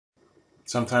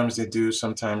Sometimes they do,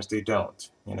 sometimes they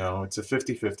don't. You know, it's a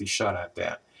 50-50 shot at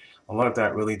that. A lot of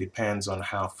that really depends on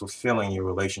how fulfilling your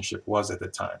relationship was at the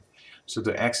time. So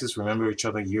the exes remember each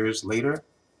other years later.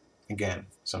 Again,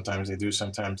 sometimes they do,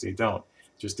 sometimes they don't.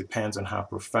 Just depends on how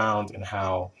profound and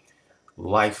how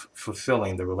life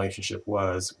fulfilling the relationship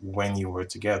was when you were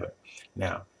together.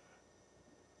 Now,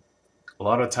 a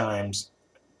lot of times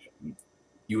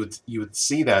you would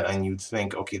see that and you'd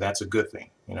think, okay, that's a good thing.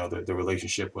 You know, the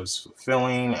relationship was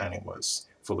fulfilling and it was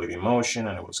full of emotion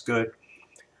and it was good.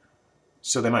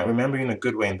 So they might remember you in a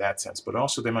good way in that sense, but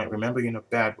also they might remember you in a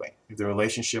bad way. If the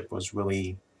relationship was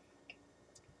really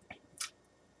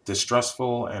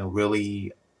distrustful and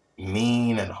really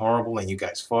mean and horrible and you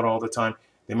guys fought all the time,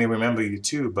 they may remember you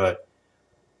too, but,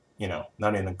 you know,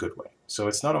 not in a good way. So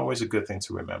it's not always a good thing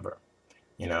to remember,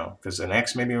 you know, because an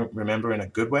ex maybe remember in a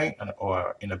good way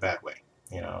or in a bad way,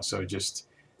 you know, so it just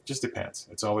depends.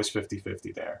 It's always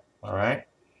 50-50 there, all right?